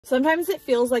Sometimes it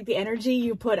feels like the energy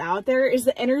you put out there is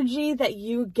the energy that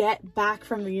you get back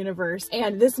from the universe.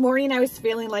 And this morning I was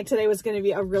feeling like today was going to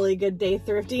be a really good day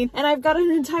thrifting. And I've got an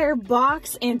entire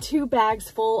box and 2 bags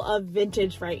full of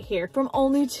vintage right here from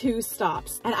only 2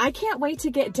 stops. And I can't wait to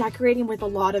get decorating with a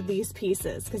lot of these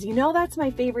pieces because you know that's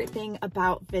my favorite thing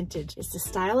about vintage is to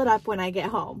style it up when I get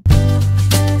home.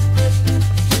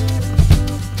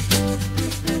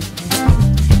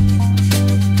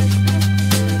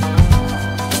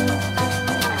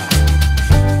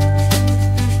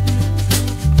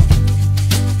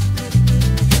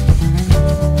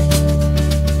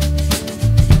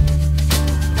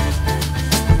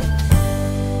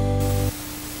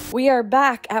 We are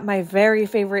back at my very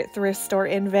favorite thrift store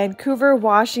in Vancouver,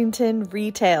 Washington,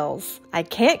 Retails. I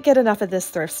can't get enough of this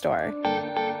thrift store.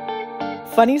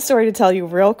 Funny story to tell you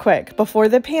real quick. Before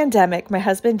the pandemic, my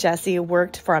husband Jesse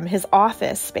worked from his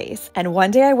office space. And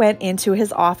one day I went into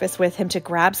his office with him to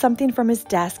grab something from his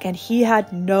desk and he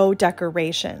had no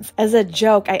decorations. As a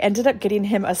joke, I ended up getting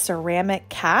him a ceramic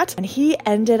cat and he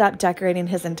ended up decorating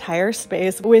his entire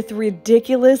space with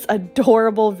ridiculous,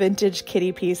 adorable vintage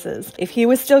kitty pieces. If he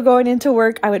was still going into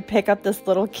work, I would pick up this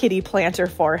little kitty planter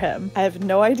for him. I have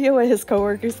no idea what his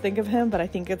coworkers think of him, but I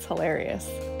think it's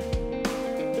hilarious.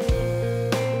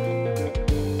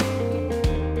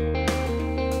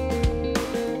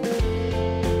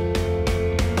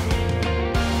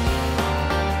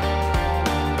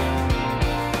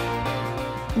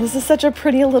 This is such a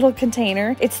pretty little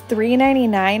container. It's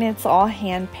 $3.99. It's all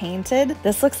hand painted.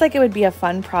 This looks like it would be a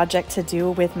fun project to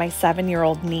do with my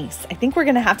 7-year-old niece. I think we're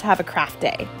gonna have a craft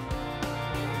day.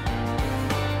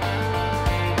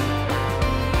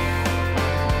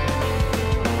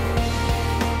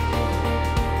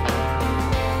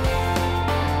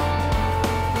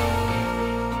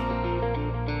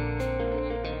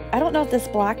 I don't know if this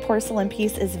black porcelain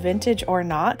piece is vintage or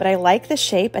not, but I like the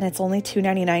shape and it's only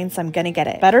 $2.99, so I'm gonna get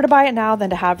it. Better to buy it now than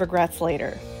to have regrets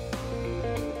later.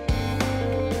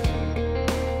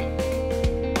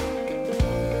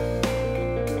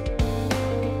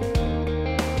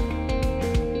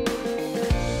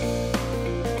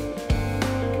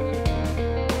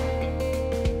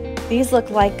 These look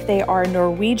like they are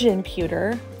Norwegian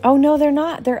pewter. Oh no, they're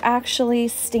not. They're actually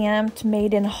stamped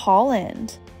made in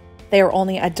Holland. They are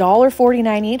only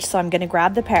 $1.49 each, so I'm gonna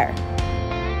grab the pair.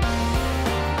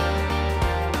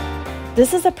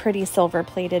 This is a pretty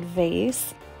silver-plated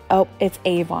vase. Oh, it's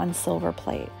Avon silver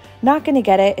plate. Not gonna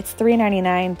get it, it's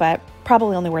 $3.99, but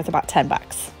probably only worth about 10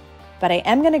 bucks. But I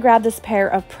am gonna grab this pair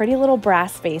of pretty little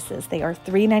brass vases. They are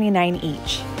 $3.99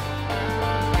 each.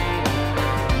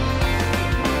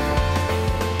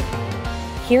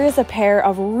 Here is a pair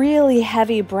of really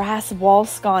heavy brass wall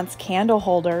sconce candle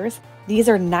holders. These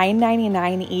are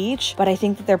 $9.99 each, but I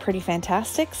think that they're pretty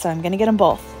fantastic, so I'm gonna get them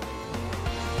both.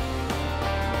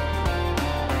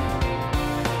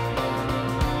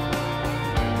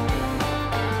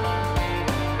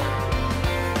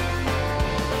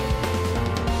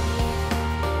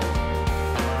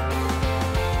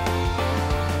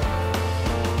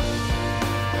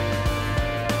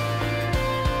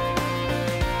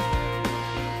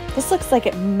 This looks like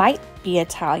it might be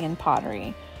Italian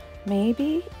pottery.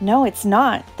 Maybe? No, it's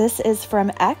not. This is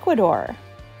from Ecuador.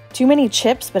 Too many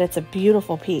chips, but it's a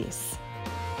beautiful piece.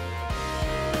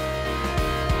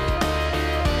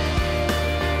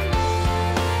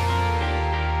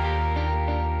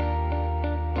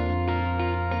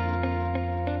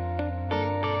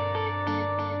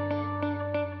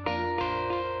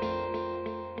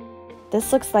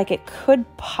 This looks like it could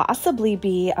possibly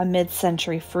be a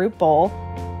mid-century fruit bowl.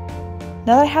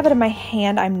 Now that I have it in my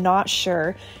hand, I'm not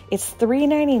sure. It's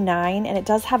 $3.99 and it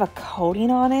does have a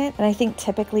coating on it. And I think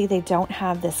typically they don't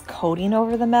have this coating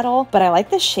over the metal, but I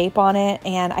like the shape on it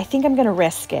and I think I'm gonna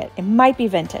risk it. It might be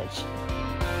vintage.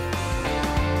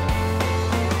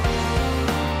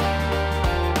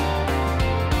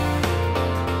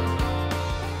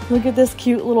 Look at this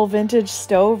cute little vintage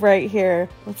stove right here.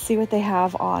 Let's see what they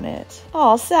have on it.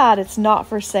 Oh, sad, it's not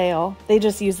for sale. They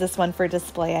just use this one for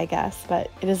display, I guess, but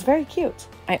it is very cute.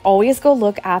 I always go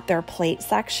look at their plate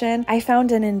section. I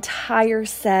found an entire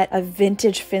set of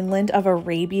vintage Finland of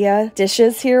Arabia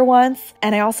dishes here once,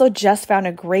 and I also just found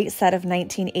a great set of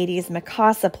 1980s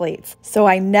Mikasa plates. So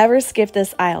I never skip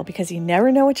this aisle because you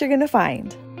never know what you're gonna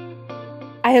find.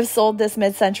 I have sold this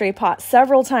mid-century pot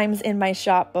several times in my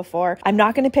shop before. I'm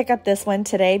not going to pick up this one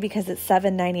today because it's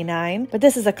 $7.99, but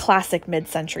this is a classic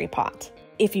mid-century pot.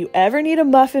 If you ever need a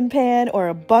muffin pan or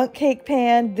a bundt cake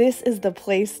pan, this is the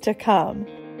place to come.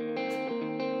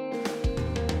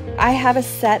 I have a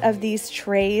set of these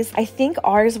trays. I think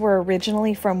ours were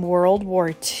originally from World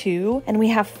War II, and we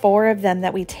have 4 of them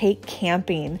that we take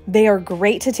camping. They are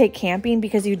great to take camping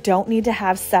because you don't need to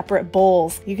have separate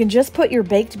bowls. You can just put your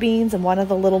baked beans in one of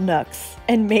the little nooks.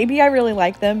 And maybe I really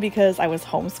like them because I was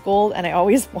homeschooled and I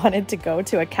always wanted to go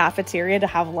to a cafeteria to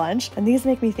have lunch, and these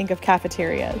make me think of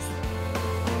cafeterias.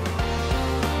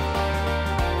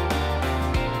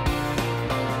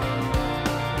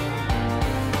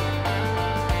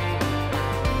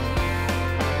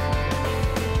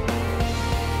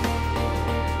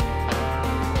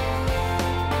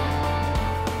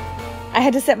 I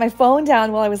had to set my phone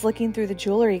down while I was looking through the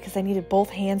jewelry because I needed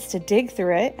both hands to dig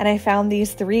through it, and I found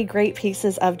these 3 great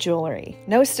pieces of jewelry.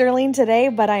 No sterling today,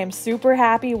 but I am super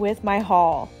happy with my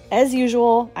haul. As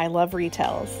usual, I love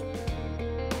retails.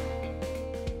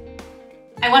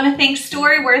 I want to thank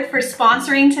Storyworth for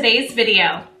sponsoring today's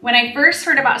video. When I first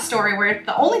heard about Storyworth,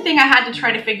 the only thing I had to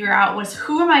try to figure out was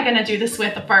who am I going to do this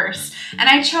with first? And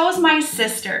I chose my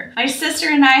sister. My sister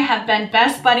and I have been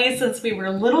best buddies since we were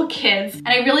little kids, and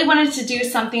I really wanted to do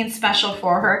something special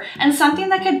for her and something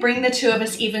that could bring the 2 of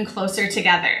us even closer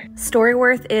together.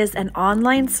 Storyworth is an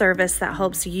online service that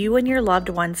helps you and your loved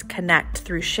ones connect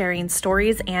through sharing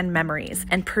stories and memories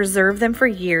and preserve them for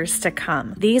years to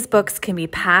come. These books can be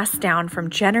passed down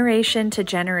from generation to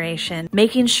generation,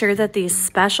 making sure that these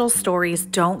special stories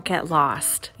don't get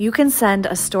lost. You can send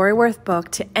a Storyworth book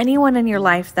to anyone in your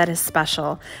life that is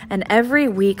special, and every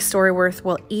week Storyworth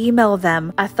will email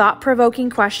them a thought-provoking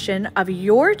question of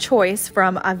your choice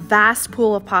from a vast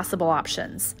pool of possible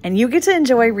options. And you get to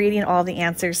enjoy reading all the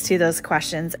answers to those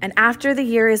questions. And after the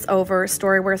year is over,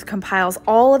 Storyworth compiles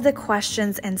all of the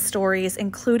questions and stories,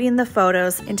 including the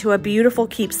photos, into a beautiful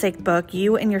keepsake book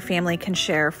you and your family can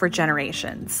share for generations.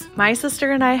 My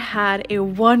sister and I had a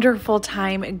wonderful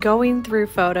time going through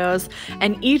photos,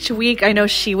 and each week I know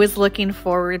she was looking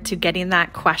forward to getting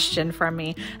that question from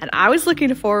me, and I was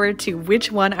looking forward to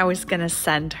which one I was going to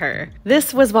send her.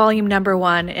 This was volume number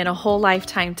 1 in a whole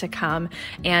lifetime to come,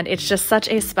 and it's just such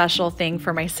a special thing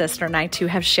for my sister and I to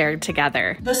have shared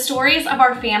together. The stories of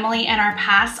our family and our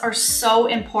past are so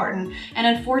important, and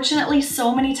unfortunately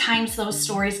so many times those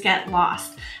stories get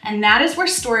lost. And that is where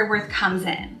Storyworth comes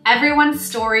in. Everyone's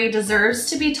story deserves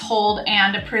to be told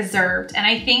and preserved, and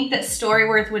I think that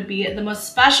Storyworth would be the most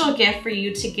special gift for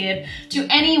you to give to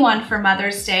anyone for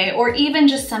Mother's Day, or even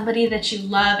just somebody that you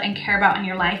love and care about in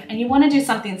your life and you want to do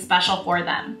something special for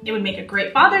them. It would make a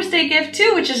great Father's Day gift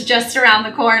too, which is just around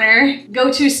the corner.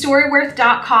 Go to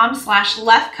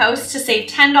storyworth.com/leftcoast to save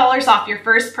 $10 off your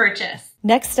first purchase.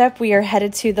 Next up, we are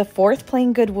headed to the 4th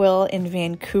Plain Goodwill in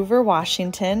Vancouver,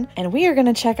 Washington, and we are going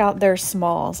to check out their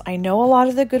smalls. I know a lot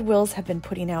of the Goodwills have been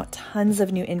putting out tons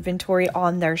of new inventory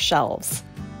on their shelves.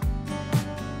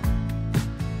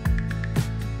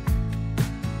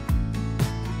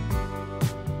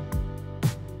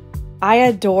 I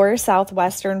adore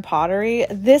Southwestern pottery.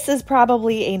 This is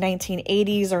probably a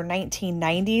 1980s or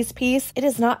 1990s piece. It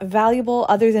is not valuable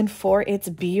other than for its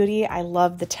beauty. I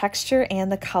love the texture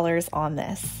and the colors on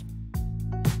this.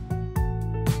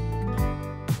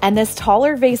 And this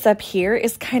taller vase up here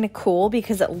is kind of cool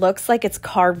because it looks like it's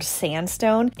carved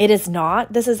sandstone. It is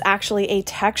not. This is actually a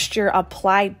texture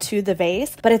applied to the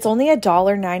vase, but it's only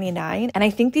 $1.99, and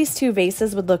I think these 2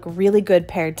 vases would look really good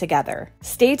paired together.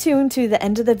 Stay tuned to the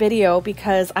end of the video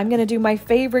because I'm going to do my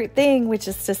favorite thing, which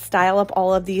is to style up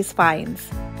all of these finds.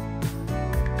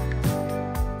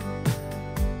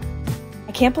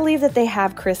 I can't believe that they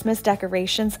have Christmas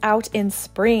decorations out in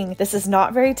spring. This is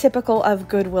not very typical of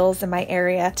Goodwills in my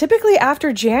area. Typically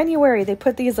after January, they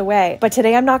put these away. But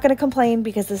today I'm not going to complain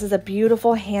because this is a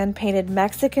beautiful hand-painted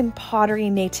Mexican pottery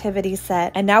nativity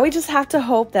set. And now we just have to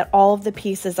hope that all of the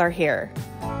pieces are here.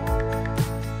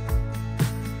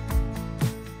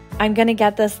 I'm gonna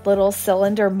get this little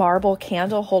cylinder marble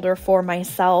candle holder for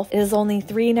myself. It is only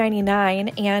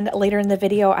 $3.99, and later in the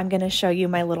video, I'm gonna show you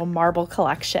my little marble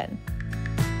collection.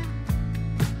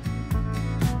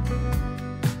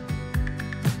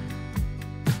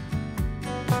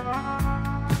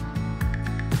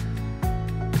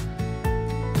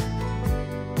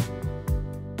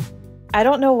 I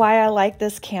don't know why I like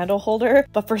this candle holder,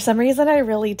 but for some reason I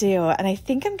really do, and I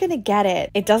think I'm gonna get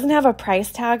it. It doesn't have a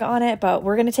price tag on it, but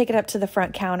we're gonna take it up to the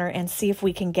front counter and see if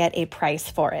we can get a price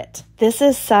for it. This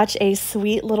is such a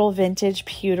sweet little vintage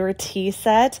pewter tea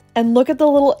set, and look at the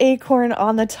little acorn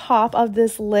on the top of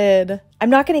this lid. I'm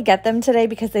not gonna get them today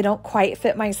because they don't quite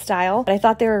fit my style, but I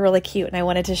thought they were really cute and I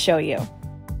wanted to show you.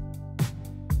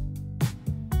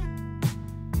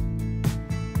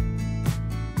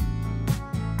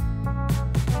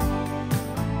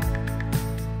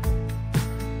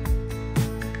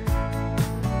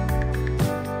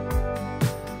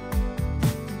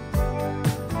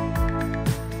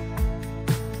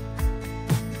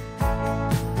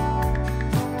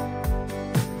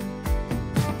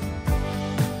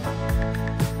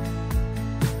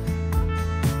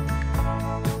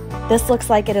 This looks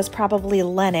like it is probably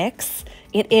Lenox.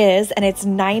 It is, and it's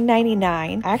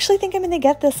 $9.99. I actually think I'm gonna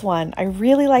get this one. I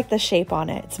really like the shape on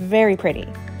it. It's very pretty.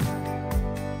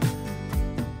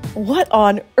 What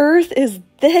on earth is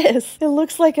this? It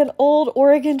looks like an old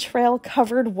Oregon Trail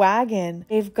covered wagon.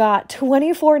 They've got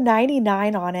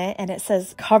 $24.99 on it, and it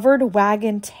says covered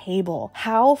wagon table.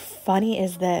 How funny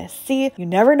is this? See, you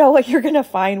never know what you're gonna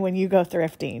find when you go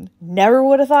thrifting. Never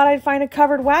would have thought I'd find a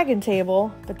covered wagon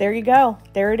table, but there you go.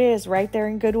 There it is, right there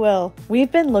in Goodwill.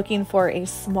 We've been looking for a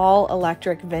small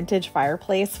electric vintage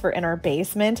fireplace for in our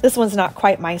basement. This one's not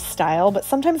quite my style, but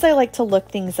sometimes I like to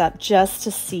look things up just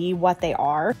to see what they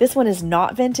are. This one is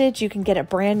not vintage. You can get it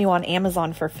brand new on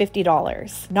Amazon for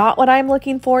 $50. Not what I'm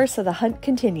looking for, so the hunt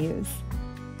continues.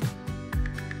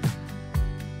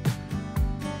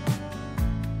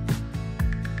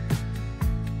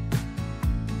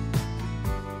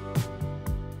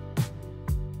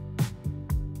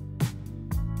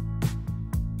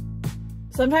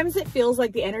 Sometimes it feels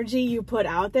like the energy you put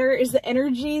out there is the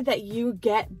energy that you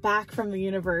get back from the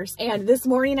universe. And this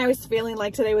morning I was feeling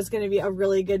like today was going to be a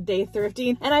really good day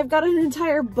thrifting. And I've got an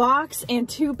entire box and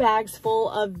 2 bags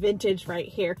full of vintage right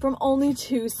here from only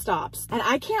 2 stops. And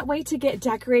I can't wait to get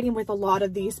decorating with a lot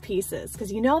of these pieces,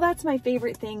 because you know that's my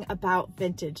favorite thing about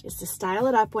vintage, is to style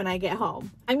it up when I get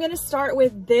home. I'm going to start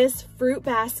with this fruit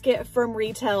basket from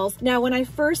Retails. Now, when I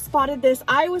first spotted this,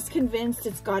 I was convinced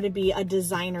it's got to be a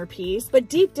designer piece, but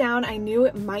deep down, I knew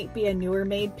it might be a newer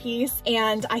made piece,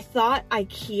 and I thought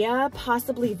IKEA,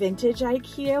 possibly vintage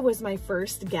IKEA, was my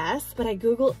first guess, but I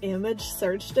Google image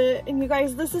searched it, and you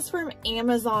guys, this is from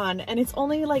Amazon, and it's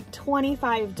only like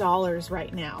 $25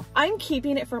 right now. I'm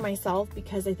keeping it for myself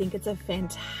because I think it's a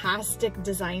fantastic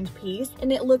designed piece,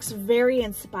 and it looks very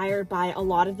inspired by a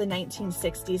lot of the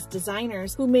 1960s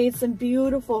designers who made some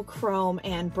beautiful chrome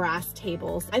and brass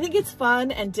tables. I think it's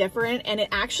fun and different, and it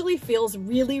actually feels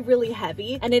really, really heavy.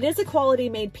 And it is a quality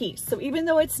made piece. So even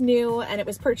though it's new and it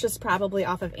was purchased probably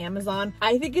off of Amazon,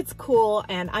 I think it's cool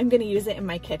and I'm gonna use it in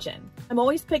my kitchen. I'm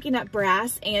always picking up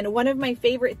brass, and one of my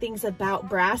favorite things about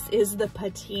brass is the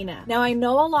patina. Now, I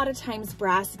know a lot of times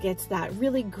brass gets that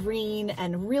really green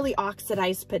and really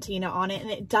oxidized patina on it and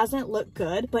it doesn't look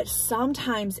good, but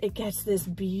sometimes it gets this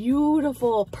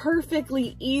beautiful,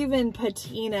 perfectly even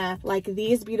patina like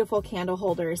these beautiful candle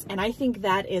holders, and I think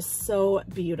that is so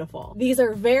beautiful. These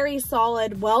are very solid,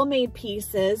 well-made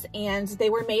pieces, and they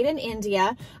were made in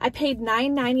India. I paid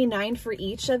 $9.99 for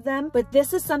each of them, but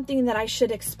this is something that I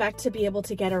should expect to be able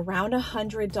to get around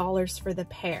 $100 for the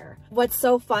pair. What's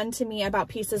so fun to me about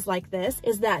pieces like this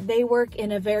is that they work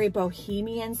in a very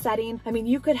bohemian setting. I mean,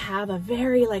 you could have a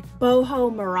very like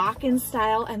boho Moroccan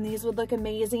style and these would look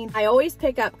amazing. I always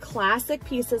pick up classic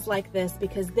pieces like this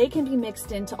because they can be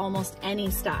mixed into almost any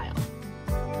style.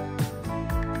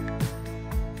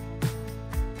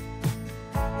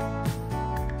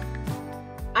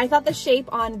 I thought the shape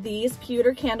on these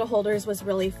pewter candle holders was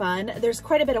really fun. There's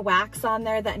quite a bit of wax on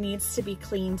there that needs to be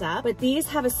cleaned up, but these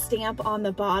have a stamp on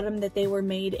the bottom that they were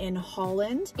made in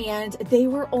Holland, and they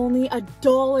were only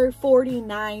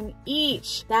 $1.49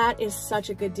 each. That is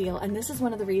such a good deal, and this is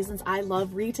one of the reasons I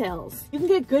love Retails. You can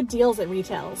get good deals at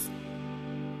Retails.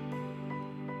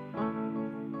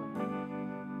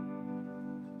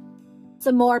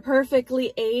 Some more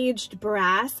perfectly aged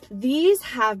brass. These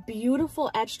have beautiful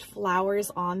etched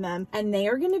flowers on them, and they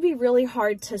are going to be really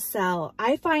hard to sell.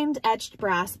 I find etched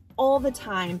brass all the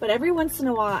time, but every once in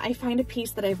a while I find a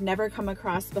piece that I've never come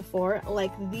across before,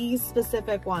 like these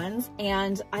specific ones,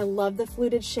 and I love the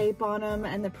fluted shape on them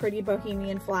and the pretty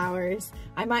bohemian flowers.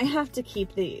 I might have to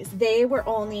keep these. They were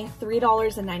only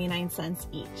 $3.99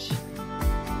 each.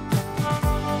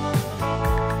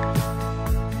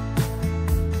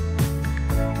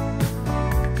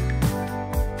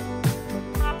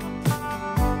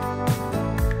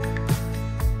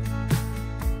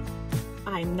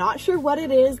 I'm not sure what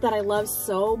it is that I love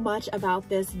so much about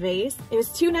this vase. It was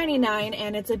 $2.99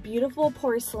 and it's a beautiful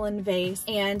porcelain vase,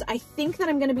 and I think that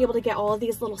I'm going to be able to get all of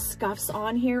these little scuffs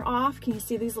on here off. Can you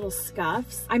see these little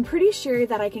scuffs? I'm pretty sure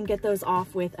that I can get those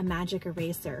off with a magic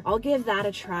eraser. I'll give that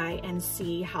a try and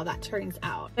see how that turns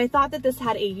out. I thought that this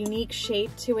had a unique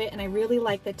shape to it and I really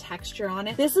like the texture on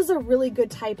it. This is a really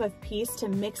good type of piece to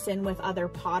mix in with other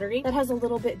pottery that has a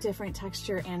little bit different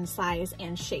texture and size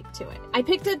and shape to it. I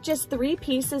picked up just 3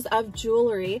 pieces pieces of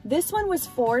jewelry. This one was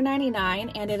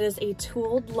 $4.99 and it is a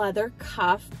tooled leather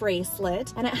cuff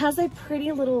bracelet and it has a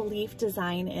pretty little leaf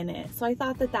design in it. So I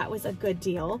thought that that was a good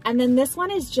deal. And then this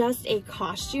one is just a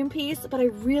costume piece, but I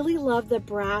really love the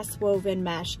brass woven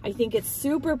mesh. I think it's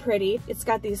super pretty. It's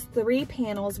got these 3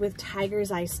 panels with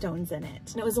tiger's eye stones in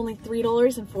it. And it was only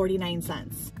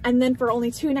 $3.49. And then for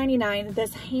only $2.99,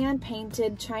 this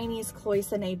hand-painted Chinese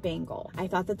cloisonne bangle. I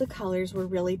thought that the colors were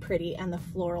really pretty and the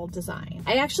floral design.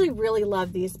 I actually really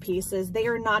love these pieces. They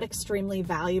are not extremely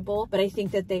valuable, but I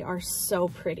think that they are so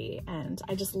pretty and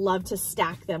I just love to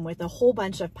stack them with a whole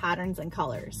bunch of patterns and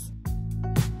colors.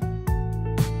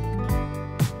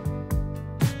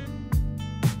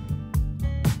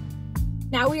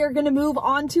 Now we are going to move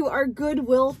on to our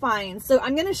Goodwill finds. So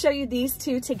I'm going to show you these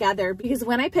two together because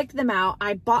when I picked them out,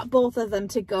 I bought both of them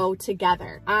to go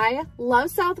together. I love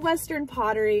Southwestern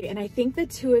pottery and I think the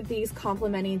two of these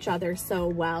complement each other so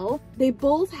well. They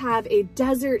both have a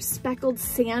desert speckled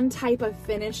sand type of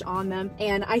finish on them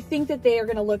and I think that they are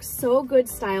going to look so good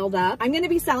styled up. I'm going to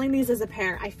be selling these as a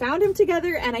pair. I found them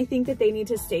together and I think that they need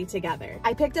to stay together.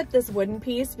 I picked up this wooden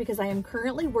piece because I am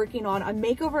currently working on a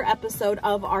makeover episode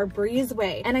of our breezeway.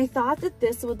 And I thought that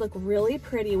this would look really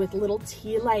pretty with little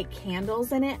tea light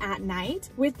candles in it at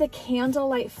night with the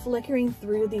candlelight flickering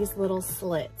through these little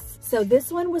slits. So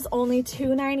this one was only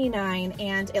 $2.99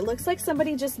 and it looks like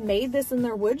somebody just made this in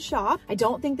their wood shop. I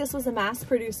don't think this was a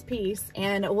mass-produced piece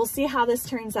and we'll see how this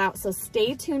turns out. So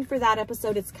stay tuned for that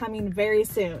episode. It's coming very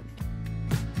soon.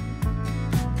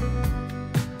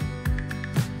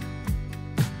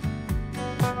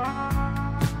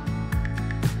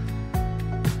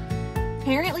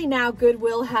 Apparently now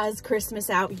Goodwill has Christmas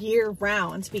out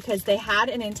year-round because they had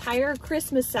an entire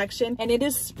Christmas section and it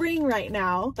is spring right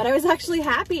now. But I was actually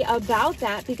happy about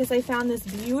that because I found this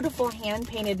beautiful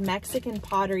hand-painted Mexican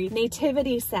pottery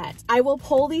nativity set. I will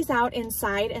pull these out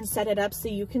inside and set it up so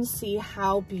you can see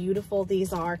how beautiful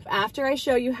these are. After I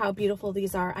show you how beautiful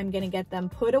these are, I'm going to get them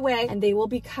put away and they will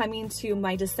be coming to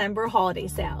my December holiday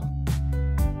sale.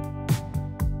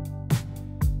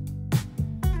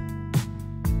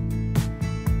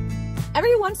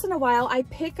 Every once in a while, I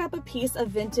pick up a piece of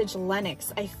vintage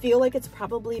Lenox. I feel like it's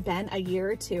probably been a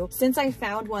year or two since I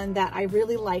found one that I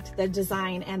really liked the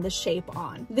design and the shape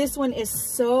on. This one is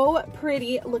so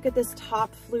pretty. Look at this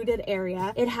top fluted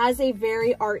area. It has a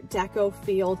very Art Deco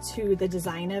feel to the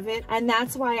design of it, and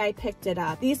that's why I picked it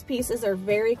up. These pieces are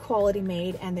very quality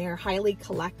made and they are highly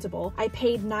collectible. I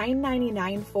paid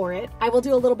 $9.99 for it. I will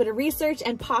do a little bit of research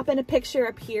and pop in a picture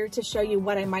up here to show you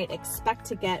what I might expect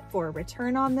to get for a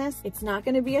return on this. It's not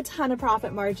going to be a ton of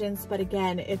profit margins, but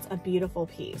again, it's a beautiful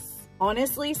piece.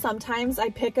 Honestly, sometimes I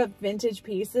pick up vintage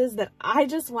pieces that I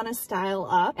just want to style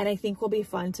up and I think will be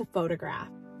fun to photograph.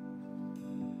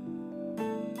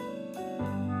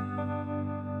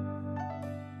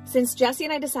 Since Jesse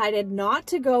and I decided not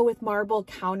to go with marble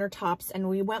countertops and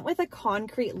we went with a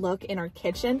concrete look in our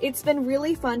kitchen, it's been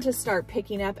really fun to start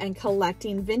picking up and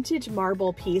collecting vintage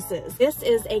marble pieces. This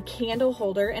is a candle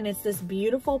holder and it's this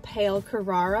beautiful pale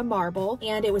Carrara marble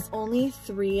and it was only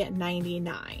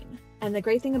 $3.99. And the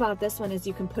great thing about this one is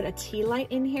you can put a tea light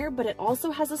in here, but it also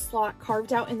has a slot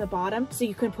carved out in the bottom so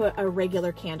you can put a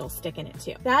regular candlestick in it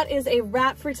too. That is a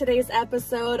wrap for today's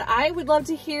episode. I would love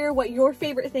to hear what your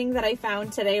favorite thing that I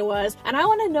found today was, and I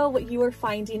want to know what you are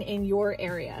finding in your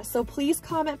area. So please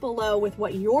comment below with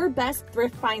what your best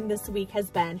thrift find this week has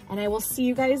been, and I will see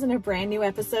you guys in a brand new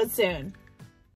episode soon.